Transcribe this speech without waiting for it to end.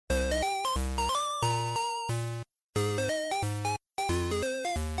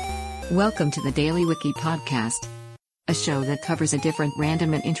Welcome to the Daily Wiki podcast, a show that covers a different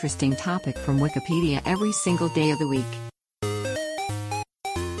random and interesting topic from Wikipedia every single day of the week.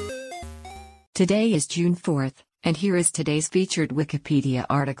 Today is June 4th, and here is today's featured Wikipedia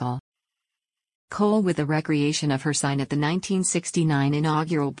article. Coal with the recreation of her sign at the 1969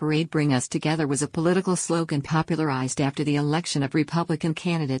 inaugural parade Bring Us Together was a political slogan popularized after the election of Republican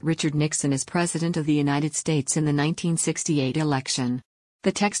candidate Richard Nixon as President of the United States in the 1968 election.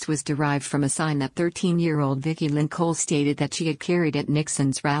 The text was derived from a sign that 13-year-old Vicky Lynn Cole stated that she had carried at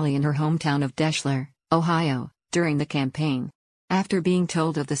Nixon's rally in her hometown of Deschler, Ohio, during the campaign. After being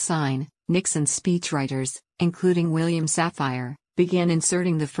told of the sign, Nixon's speechwriters, including William Safire, began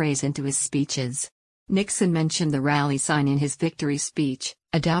inserting the phrase into his speeches. Nixon mentioned the rally sign in his victory speech,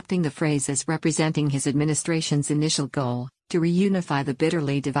 adopting the phrase as representing his administration's initial goal, to reunify the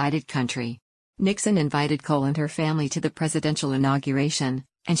bitterly divided country. Nixon invited Cole and her family to the presidential inauguration,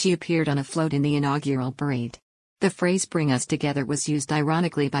 and she appeared on a float in the inaugural parade. The phrase "Bring Us Together" was used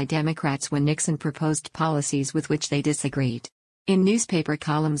ironically by Democrats when Nixon proposed policies with which they disagreed. In newspaper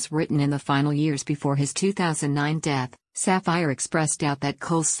columns written in the final years before his 2009 death, Safire expressed doubt that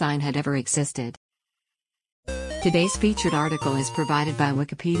Cole's sign had ever existed. Today's featured article is provided by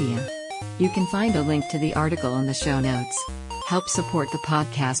Wikipedia. You can find a link to the article in the show notes. Help support the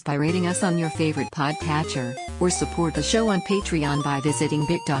podcast by rating us on your favorite podcatcher, or support the show on Patreon by visiting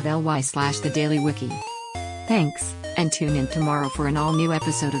bit.ly/thedailywiki. Thanks, and tune in tomorrow for an all-new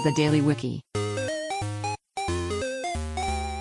episode of the Daily Wiki.